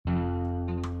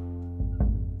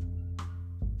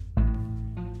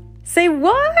Say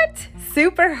what?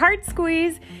 Super heart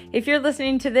squeeze. If you're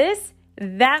listening to this,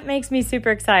 that makes me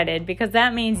super excited because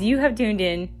that means you have tuned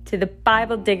in to the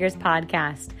Bible Diggers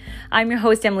podcast. I'm your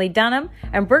host, Emily Dunham,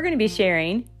 and we're going to be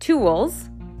sharing tools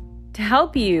to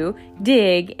help you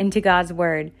dig into God's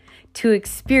Word, to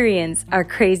experience our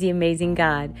crazy, amazing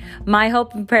God. My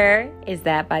hope and prayer is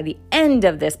that by the end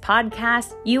of this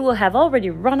podcast, you will have already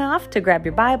run off to grab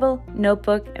your Bible,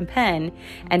 notebook, and pen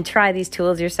and try these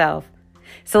tools yourself.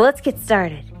 So let's get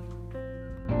started.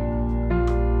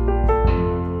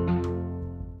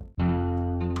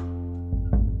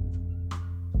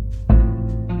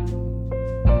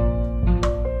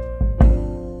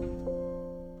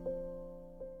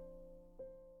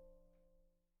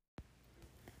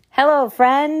 Hello,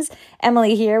 friends.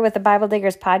 Emily here with the Bible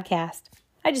Diggers podcast.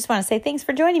 I just want to say thanks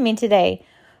for joining me today.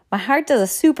 My heart does a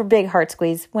super big heart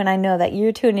squeeze when I know that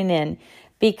you're tuning in,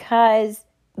 because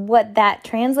what that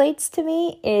translates to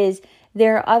me is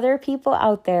there are other people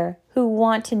out there who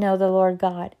want to know the Lord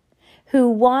God, who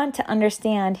want to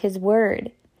understand His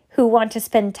Word, who want to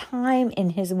spend time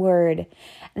in His Word.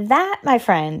 That, my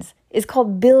friends, is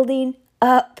called building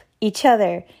up each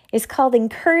other. It's called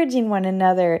encouraging one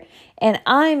another. And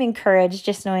I'm encouraged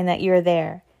just knowing that you're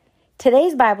there.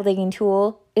 Today's Bible digging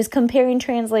tool is comparing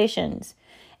translations.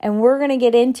 And we're going to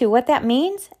get into what that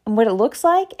means and what it looks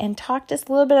like and talk just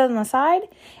a little bit on the side.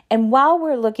 And while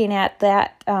we're looking at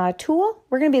that tool,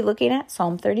 we're going to be looking at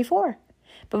Psalm 34.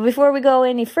 But before we go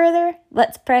any further,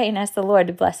 let's pray and ask the Lord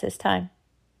to bless this time.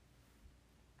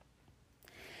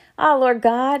 Lord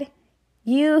God,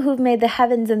 you who've made the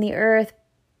heavens and the earth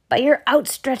by your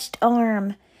outstretched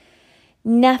arm,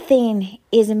 nothing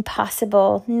is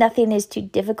impossible. Nothing is too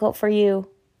difficult for you.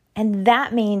 And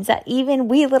that means that even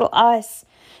we little us,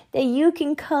 that you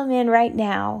can come in right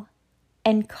now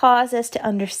and cause us to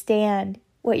understand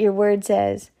what your word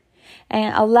says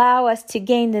and allow us to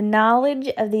gain the knowledge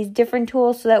of these different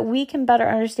tools so that we can better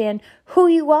understand who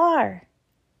you are.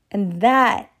 And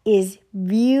that is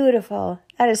beautiful.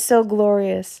 That is so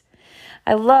glorious.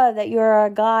 I love that you're a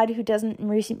God who doesn't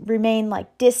remain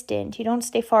like distant. You don't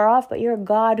stay far off, but you're a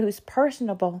God who's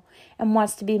personable and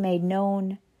wants to be made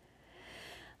known.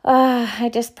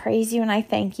 I just praise you and I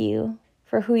thank you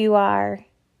for who you are.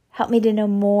 Help me to know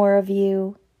more of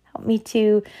you. Help me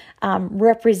to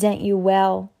represent you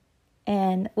well.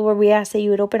 And Lord, we ask that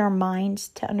you would open our minds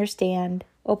to understand,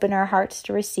 open our hearts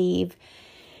to receive,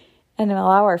 and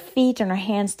allow our feet and our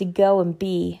hands to go and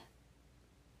be,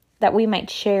 that we might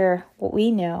share what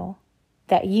we know,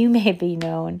 that you may be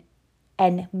known,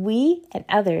 and we and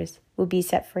others will be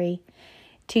set free.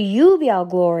 To you be all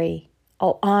glory,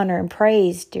 all honor, and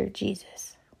praise, dear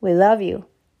Jesus. We love you.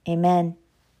 Amen.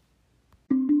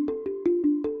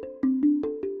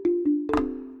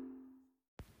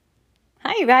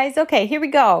 Hi, you guys. Okay, here we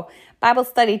go. Bible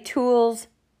study tools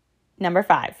number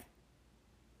 5.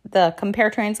 The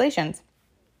compare translations.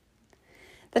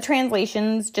 The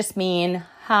translations just mean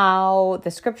how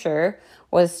the scripture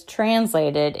was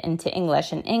translated into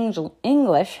English. In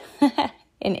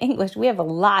English, we have a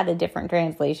lot of different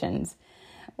translations.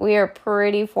 We are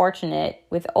pretty fortunate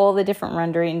with all the different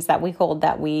renderings that we hold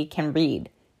that we can read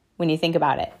when you think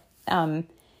about it.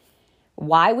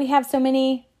 Why we have so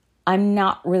many, I'm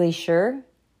not really sure.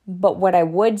 But what I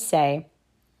would say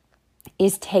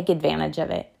is take advantage of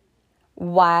it.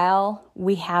 While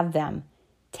we have them,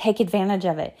 take advantage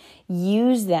of it.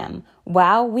 Use them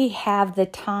while we have the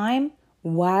time,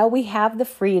 while we have the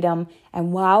freedom,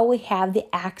 and while we have the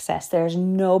access. There's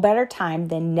no better time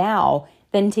than now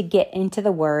than to get into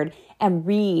the Word and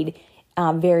read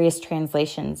various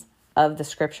translations of the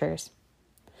Scriptures.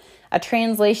 A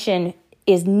translation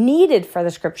is needed for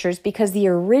the Scriptures because the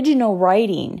original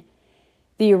writings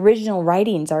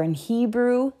are in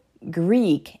Hebrew,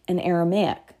 Greek, and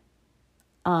Aramaic.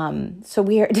 So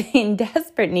we are in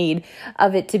desperate need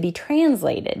of it to be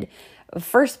translated.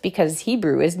 First, because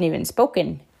Hebrew isn't even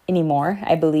spoken anymore,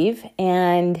 I believe,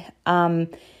 and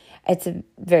it's a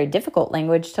very difficult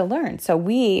language to learn. So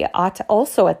we ought to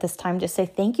also at this time just say,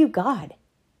 thank you, God.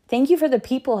 Thank you for the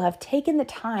people who have taken the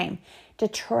time to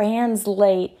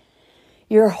translate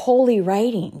your holy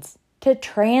writings, to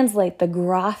translate the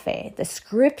graphe, the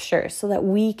scripture, so that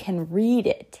we can read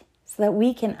it, so that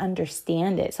we can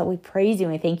understand it. So we praise you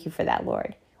and we thank you for that,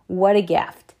 Lord. What a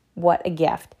gift. What a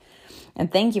gift. And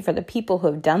thank you for the people who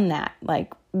have done that,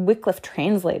 like Wycliffe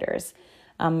translators.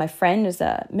 My friend is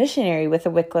a missionary with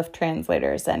the Wycliffe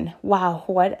translators, and wow,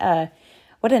 what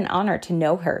an honor to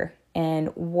know her, and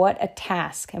what a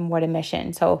task and what a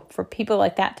mission. So for people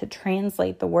like that to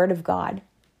translate the Word of God,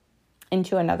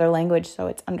 into another language so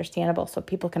it's understandable, so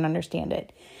people can understand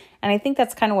it. And I think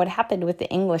that's kind of what happened with the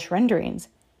English renderings.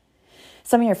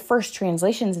 Some of your first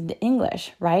translations into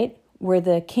English, right, were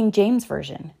the King James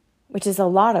Version, which is a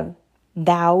lot of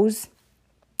thous,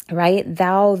 right?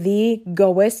 Thou, thee,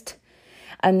 goest,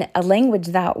 and a language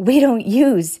that we don't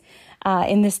use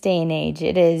in this day and age.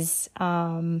 It is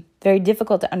very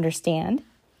difficult to understand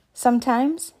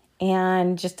sometimes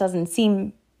and just doesn't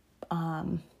seem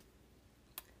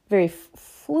very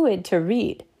fluid to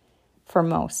read for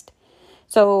most.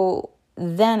 So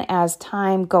then as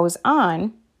time goes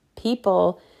on,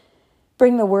 people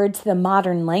bring the word to the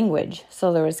modern language.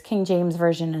 So there was King James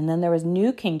Version, and then there was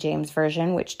New King James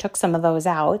Version, which took some of those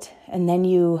out. And then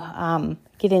you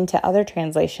get into other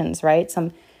translations, right?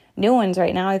 Some new ones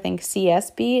right now. I think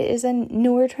CSB is a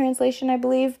newer translation, I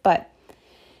believe. But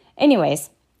anyways,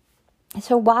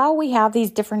 so while we have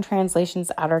these different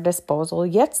translations at our disposal,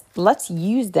 let's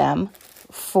use them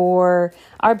for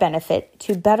our benefit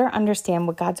to better understand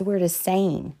what God's word is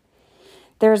saying.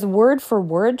 There's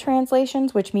word-for-word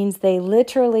translations, which means they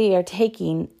literally are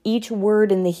taking each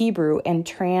word in the Hebrew and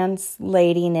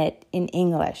translating it in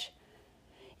English.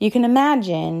 You can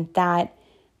imagine that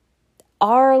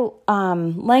our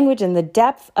language and the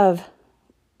depth of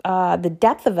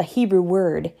a Hebrew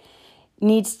word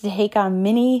needs to take on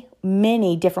many,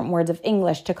 many different words of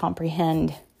English to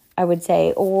comprehend, I would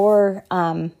say, or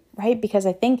right, because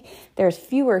I think there's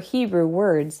fewer Hebrew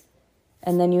words.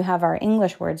 And then you have our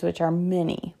English words, which are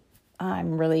many.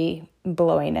 I'm really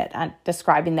blowing it on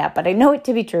describing that, but I know it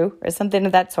to be true or something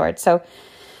of that sort. So,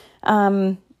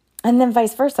 and then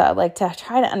vice versa, like to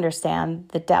try to understand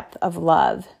the depth of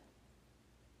love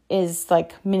is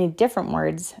like many different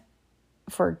words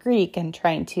for Greek and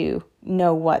trying to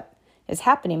know what is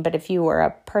happening. But if you were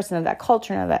a person of that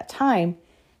culture and of that time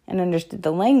and understood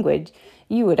the language,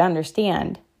 you would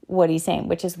understand what he's saying,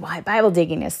 which is why Bible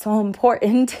digging is so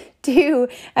important too,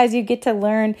 as you get to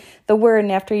learn the word.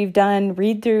 And after you've done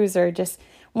read-throughs or just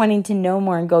wanting to know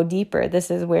more and go deeper,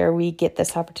 this is where we get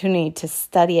this opportunity to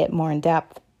study it more in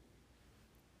depth.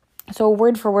 So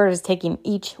word for word is taking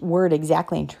each word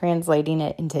exactly and translating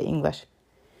it into English.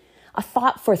 A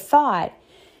thought for thought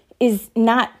is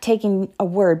not taking a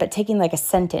word, but taking like a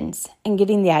sentence and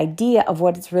getting the idea of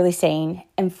what it's really saying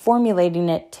and formulating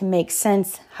it to make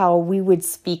sense how we would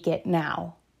speak it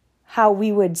now, how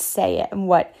we would say it and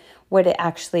what it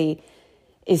actually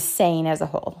is saying as a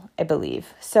whole, I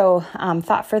believe. So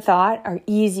thought for thought are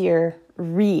easier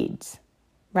reads,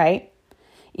 right?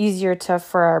 Easier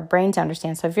for our brain to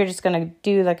understand. So if you're just going to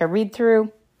do like a read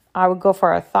through, I would go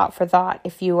for a thought for thought.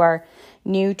 If you are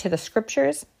new to the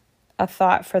scriptures, a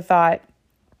thought for thought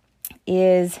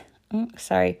is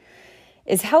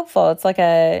helpful. It's like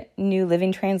a New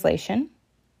Living Translation.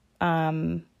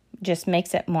 Just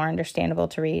makes it more understandable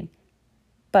to read.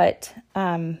 But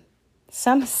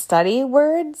some study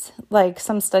words, like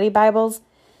some study Bibles,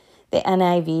 the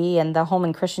NIV and the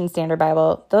Holman Christian Standard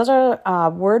Bible, those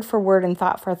are word for word and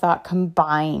thought for thought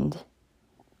combined.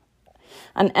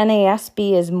 An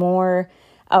NASB is more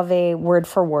of a word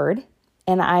for word.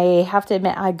 And I have to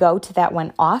admit, I go to that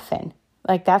one often.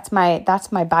 Like that's my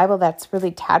Bible that's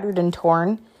really tattered and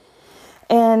torn.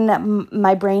 And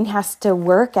my brain has to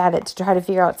work at it to try to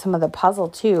figure out some of the puzzle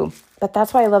too. But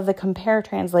that's why I love the Compare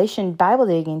Translation Bible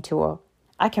digging tool.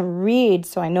 I can read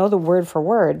so I know the word for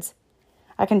words.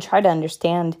 I can try to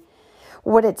understand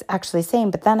what it's actually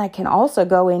saying. But then I can also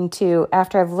go into,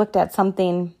 after I've looked at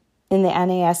something in the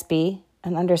NASB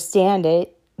and understand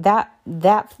it,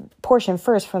 that portion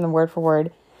first from the word for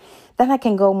word, then I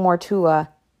can go more to a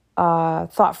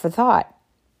thought for thought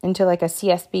into like a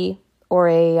CSB or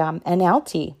a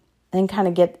NLT and kind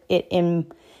of get it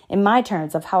in my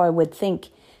terms of how I would think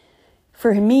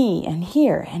for me and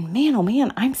here. And man, oh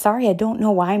man, I'm sorry. I don't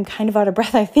know why I'm kind of out of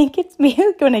breath. I think it's me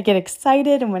when I get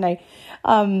excited and when I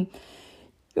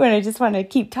just want to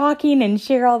keep talking and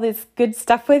share all this good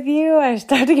stuff with you, I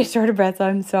start to get short of breath. So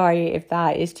I'm sorry if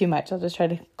that is too much. I'll just try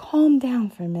to calm down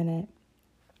for a minute.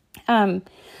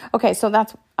 Okay, so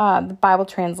that's the Bible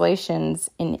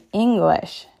translations in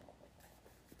English.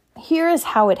 Here is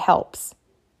how it helps.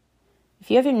 If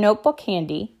you have your notebook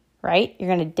handy, right, you're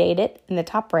going to date it in the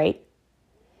top right.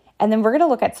 And then we're going to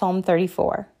look at Psalm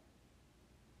 34.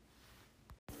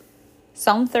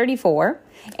 Psalm 34,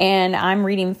 and I'm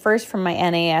reading first from my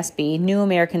NASB, New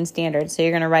American Standard. So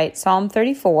you're going to write Psalm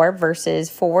 34,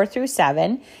 verses 4 through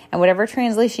 7, and whatever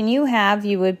translation you have,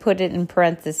 you would put it in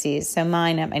parentheses. So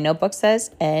mine at my notebook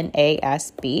says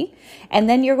NASB, and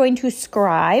then you're going to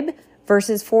scribe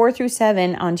verses 4 through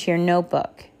 7 onto your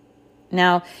notebook.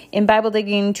 Now, in Bible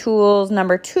digging tools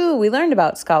number 2, we learned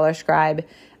about Scholar Scribe.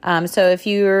 So if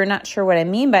you're not sure what I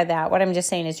mean by that, what I'm just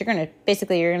saying is you're going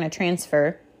to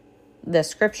transfer the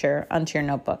scripture onto your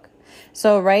notebook.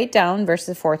 So write down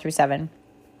verses 4 through 7.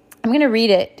 I'm going to read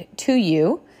it to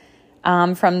you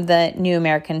from the New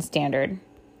American Standard.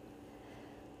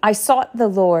 I sought the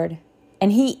Lord,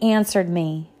 and he answered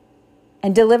me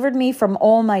and delivered me from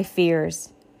all my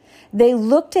fears. They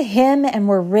looked to him and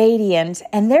were radiant,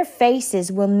 and their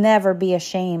faces will never be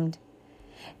ashamed.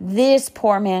 This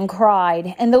poor man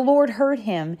cried, and the Lord heard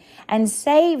him and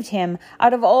saved him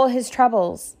out of all his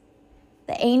troubles.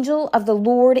 The angel of the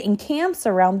Lord encamps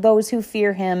around those who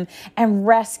fear him and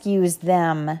rescues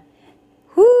them.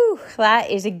 Whew, that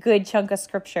is a good chunk of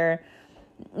scripture.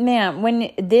 Man,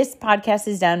 when this podcast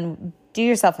is done, do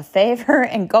yourself a favor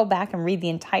and go back and read the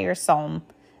entire Psalm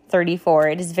 34.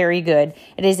 It is very good.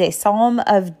 It is a Psalm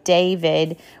of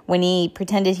David when he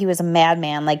pretended he was a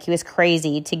madman, like he was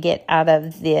crazy to get out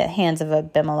of the hands of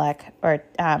Abimelech.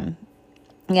 So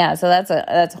that's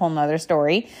a whole nother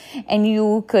story. And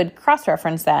you could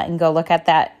cross-reference that and go look at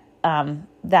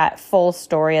that full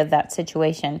story of that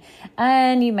situation.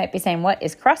 And you might be saying, what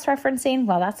is cross-referencing?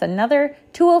 Well, that's another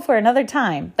tool for another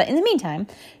time. But in the meantime,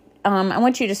 I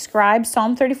want you to scribe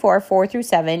Psalm 34, 4 through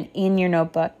 7 in your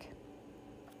notebook.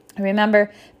 Remember,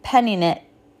 penning it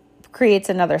creates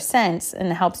another sense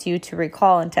and helps you to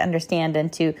recall and to understand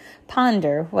and to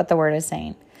ponder what the word is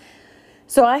saying.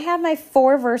 So I have my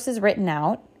 4 verses written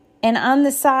out. And on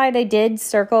the side, I did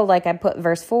circle, like I put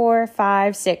verse 4,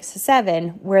 5, 6, 7,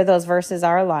 where those verses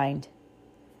are aligned.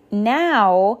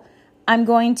 Now, I'm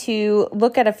going to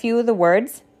look at a few of the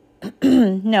words.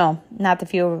 No, not the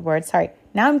few of the words, sorry.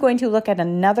 Now I'm going to look at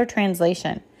another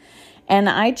translation. And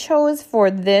I chose for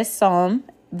this psalm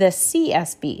the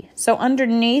CSB. So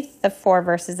underneath the 4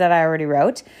 verses that I already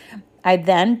wrote, I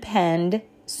then penned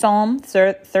Psalm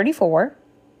 34,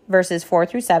 verses 4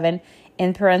 through 7,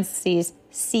 in parentheses,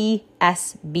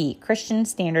 CSB, Christian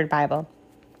Standard Bible.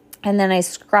 And then I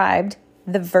scribed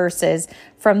the verses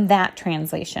from that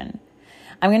translation.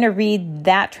 I'm going to read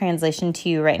that translation to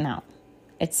you right now.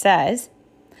 It says,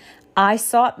 I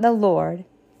sought the Lord,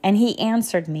 and he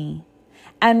answered me,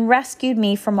 and rescued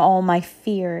me from all my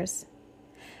fears.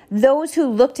 Those who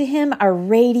look to him are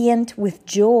radiant with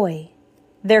joy.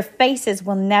 Their faces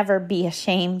will never be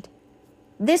ashamed.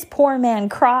 This poor man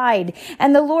cried,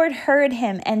 and the Lord heard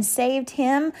him and saved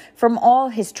him from all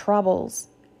his troubles.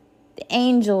 The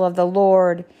angel of the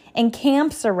Lord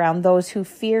encamps around those who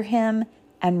fear him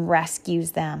and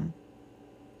rescues them.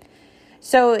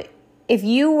 So if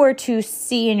you were to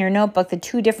see in your notebook the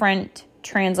 2 different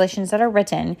translations that are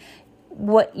written,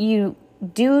 what you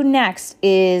do next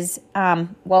is,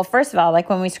 first of all, like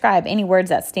when we scribe, any words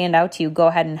that stand out to you, go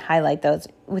ahead and highlight those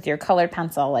with your colored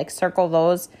pencil, like circle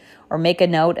those or make a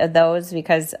note of those,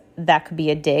 because that could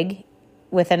be a dig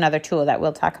with another tool that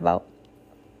we'll talk about,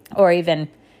 or even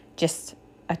just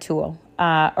a tool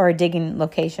or a digging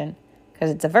location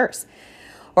because it's a verse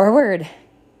or a word.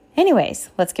 Anyways,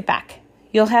 let's get back.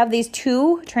 You'll have these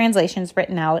 2 translations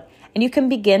written out, and you can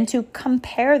begin to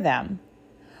compare them.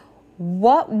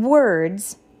 What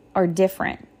words are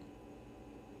different?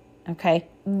 Okay.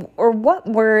 Or what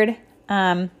word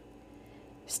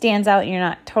stands out and you're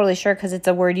not totally sure because it's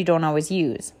a word you don't always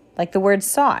use. Like the word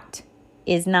sought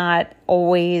is not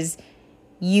always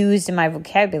used in my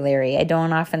vocabulary. I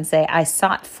don't often say, I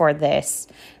sought for this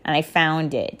and I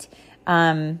found it.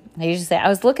 I usually say, I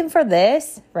was looking for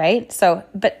this, right? So,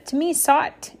 but to me,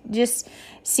 sought just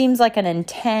seems like an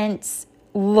intense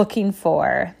looking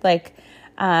for, like,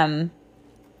 an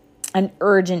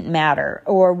urgent matter,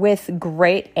 or with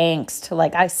great angst,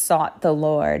 like I sought the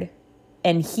Lord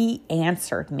and he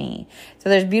answered me. So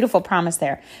there's beautiful promise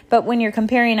there. But when you're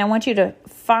comparing, I want you to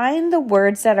find the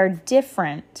words that are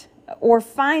different, or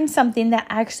find something that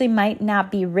actually might not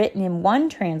be written in one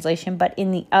translation, but in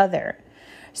the other.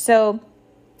 So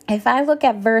if I look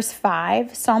at verse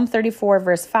 5, Psalm 34,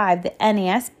 verse 5, the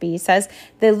NASB says,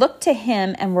 they looked to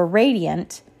him and were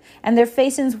radiant, and their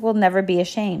faces will never be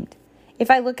ashamed. If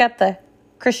I look at the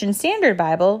Christian Standard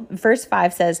Bible, verse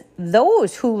 5 says,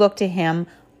 those who look to him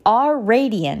are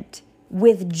radiant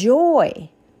with joy.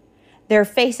 Their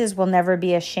faces will never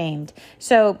be ashamed.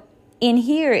 So in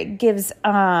here, it gives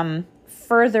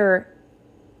further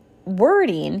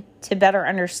wording to better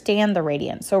understand the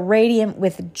radiant. So radiant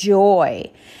with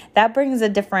joy. That brings a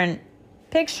different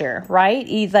picture, right?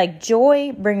 Like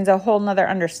joy brings a whole nother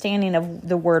understanding of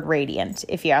the word radiant,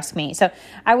 if you ask me. So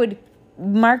I would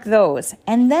mark those.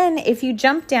 And then if you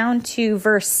jump down to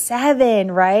verse 7,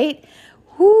 right?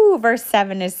 Verse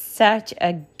 7 is such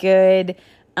a good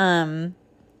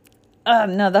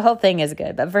No, the whole thing is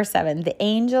good. But verse 7, the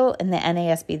angel in the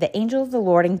NASB, the angel of the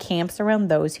Lord encamps around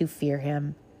those who fear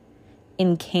him.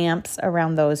 Encamps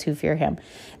around those who fear him.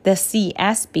 The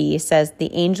CSB says,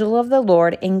 the angel of the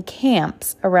Lord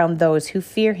encamps around those who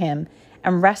fear him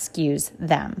and rescues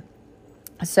them.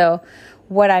 So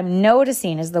what I'm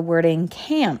noticing is the word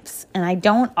encamps, and I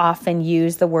don't often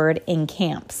use the word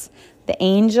encamps. The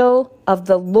angel of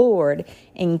the Lord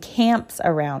encamps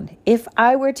around. If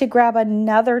I were to grab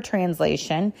another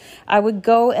translation, I would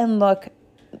go and look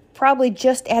probably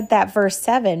just at that verse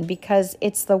 7 because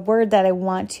it's the word that I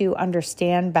want to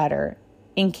understand better.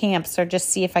 Encamps, or just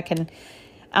see if I can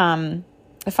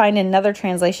find another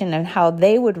translation and how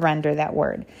they would render that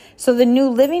word. So the New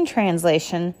Living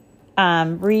Translation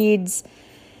reads,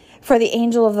 for the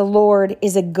angel of the Lord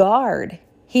is a guard.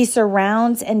 He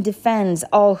surrounds and defends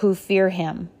all who fear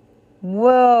him.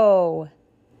 Whoa,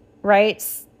 right?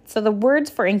 So the words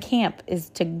for encamp is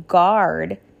to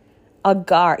guard, a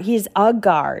guard. He's a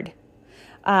guard.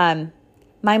 My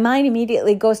mind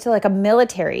immediately goes to like a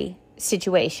military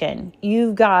situation.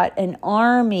 You've got an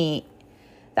army.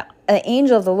 The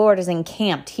angel of the Lord is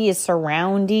encamped. He is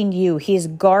surrounding you. He is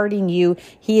guarding you.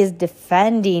 He is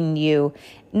defending you.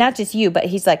 Not just you, but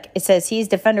he's like, it says he's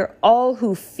defender, all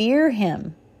who fear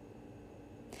him.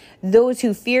 Those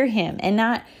who fear him, and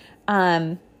not,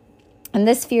 and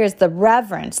this fear is the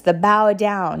reverence, the bow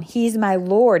down. He's my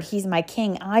Lord. He's my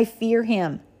King. I fear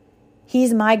him.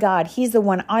 He's my God. He's the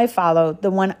one I follow,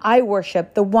 the one I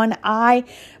worship, the one I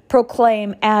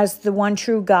proclaim as the one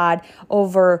true God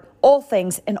over all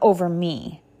things and over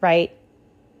me, right?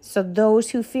 So those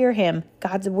who fear him,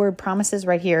 God's word promises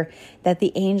right here that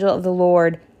the angel of the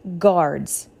Lord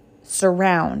guards,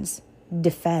 surrounds,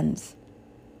 defends.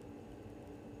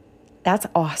 That's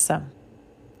awesome.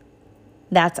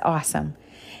 That's awesome.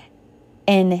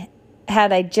 And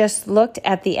had I just looked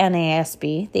at the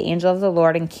NASB, the angel of the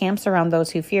Lord encamps around those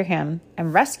who fear him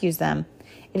and rescues them,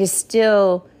 it is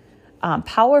still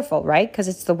powerful, right? Because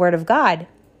it's the word of God.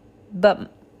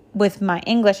 But with my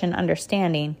English and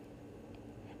understanding,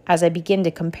 as I begin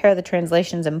to compare the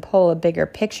translations and pull a bigger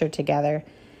picture together,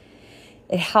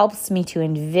 it helps me to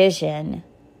envision,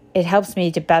 it helps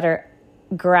me to better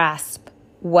grasp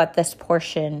what this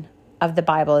portion of the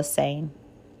Bible is saying.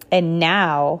 And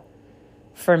now,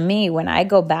 for me, when I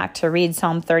go back to read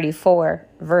Psalm 34,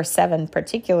 verse 7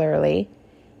 particularly,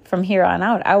 from here on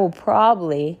out, I will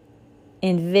probably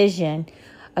envision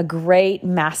a great,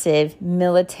 massive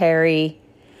military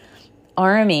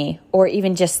army, or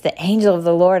even just the angel of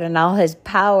the Lord and all his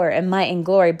power and might and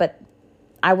glory. But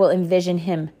I will envision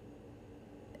him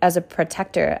as a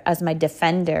protector, as my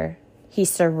defender. He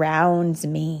surrounds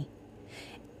me.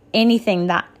 Anything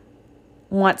that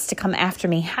wants to come after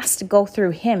me has to go through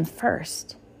him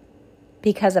first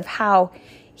because of how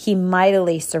he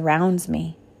mightily surrounds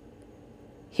me.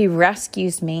 He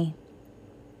rescues me.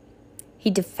 He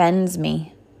defends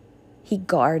me. He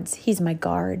guards. He's my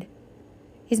guard.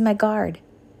 He's my guard.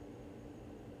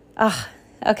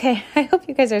 Okay. I hope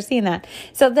you guys are seeing that.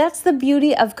 So that's the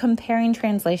beauty of comparing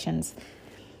translations.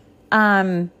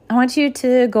 I want you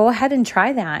to go ahead and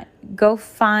try that. Go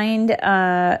find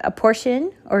a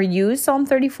portion or use Psalm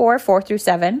 34, 4 through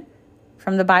 7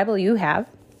 from the Bible you have,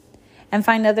 and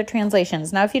find other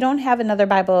translations. Now, if you don't have another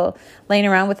Bible laying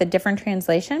around with a different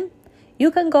translation, you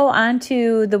can go on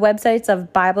to the websites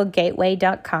of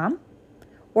BibleGateway.com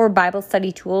or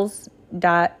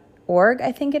BibleStudyTools.org,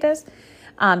 I think it is,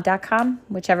 .com,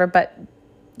 whichever. But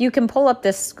you can pull up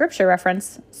this scripture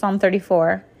reference, Psalm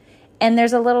 34, and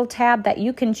there's a little tab that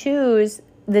you can choose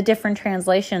the different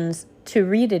translations to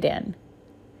read it in.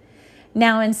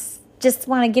 Now, and just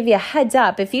want to give you a heads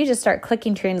up, if you just start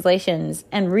clicking translations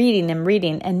and reading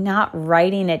and not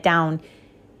writing it down,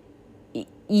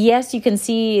 yes, you can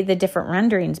see the different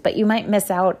renderings, but you might miss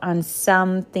out on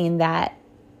something that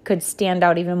could stand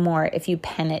out even more if you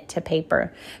pen it to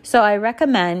paper. So I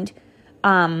recommend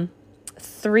minimum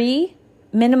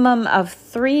of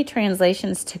 3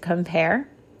 translations to compare,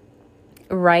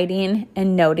 writing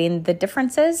and noting the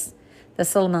differences, the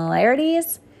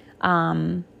similarities,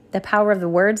 the power of the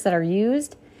words that are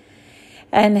used.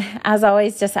 And as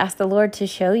always, just ask the Lord to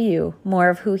show you more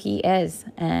of who he is,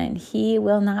 and he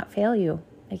will not fail you.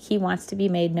 Like, he wants to be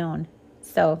made known.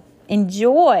 So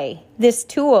enjoy this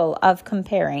tool of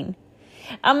comparing.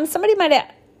 Somebody might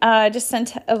have just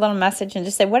sent a little message and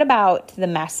just said, what about the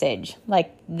Message?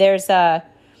 Like, there's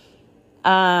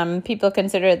people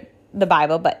consider it the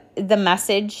Bible, but the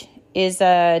Message is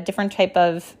a different type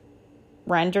of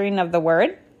rendering of the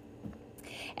word.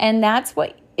 And that's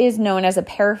what is known as a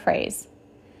paraphrase.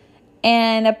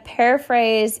 And a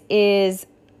paraphrase is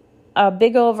a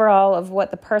big overall of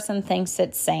what the person thinks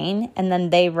it's saying, and then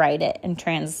they write it and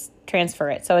transfer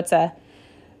it. So it's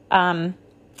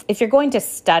if you're going to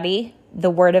study the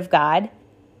Word of God,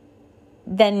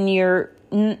 then you're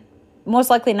most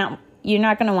likely you're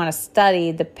not going to want to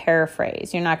study the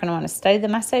paraphrase. You're not going to want to study the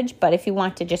Message. But if you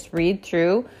want to just read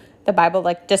through the Bible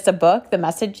like just a book, the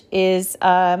Message is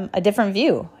a different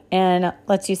view and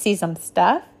lets you see some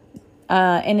stuff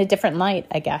in a different light,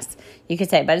 I guess you could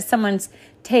say. But it's someone's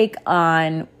take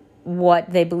on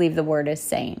what they believe the Word is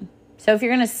saying. So if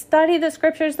you're going to study the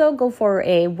Scriptures, though, go for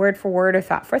a word for word or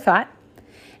thought for thought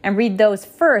and read those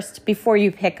first before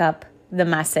you pick up the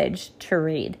Message to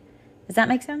read. Does that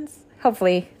make sense?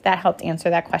 Hopefully that helped answer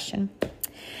that question.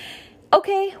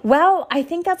 Okay, well, I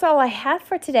think that's all I have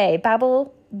for today.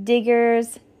 Bible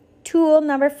Diggers tool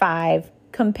number 5,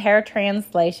 compare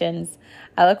translations.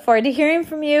 I look forward to hearing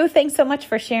from you. Thanks so much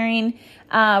for sharing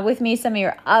with me some of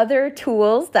your other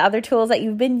tools, the other tools that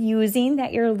you've been using,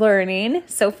 that you're learning.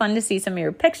 So fun to see some of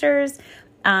your pictures,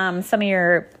 some of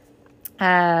your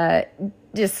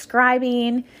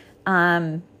describing.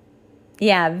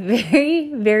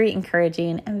 Very, very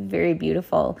encouraging and very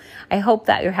beautiful. I hope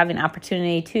that you're having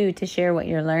opportunity too to share what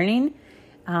you're learning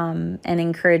and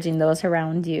encouraging those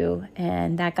around you,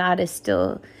 and that God is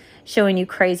still showing you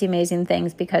crazy, amazing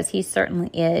things, because He certainly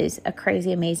is a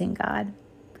crazy, amazing God.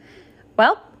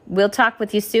 Well, we'll talk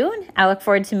with you soon. I look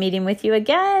forward to meeting with you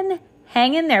again.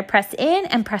 Hang in there, press in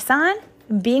and press on.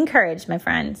 Be encouraged, my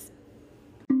friends.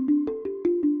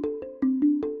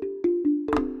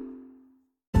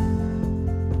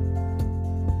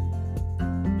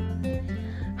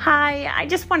 Hi, I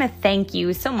just want to thank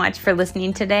you so much for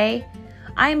listening today.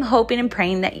 I'm hoping and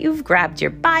praying that you've grabbed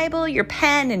your Bible, your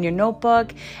pen, and your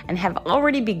notebook and have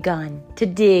already begun to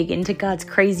dig into God's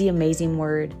crazy, amazing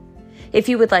Word. If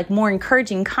you would like more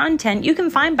encouraging content, you can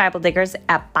find Bible Diggers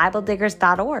at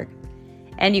BibleDiggers.org.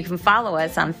 And you can follow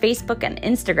us on Facebook and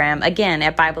Instagram, again,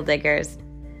 at Bible Diggers.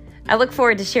 I look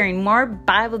forward to sharing more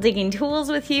Bible digging tools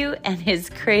with you and His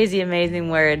crazy, amazing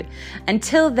Word.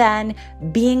 Until then,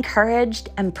 be encouraged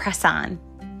and press on.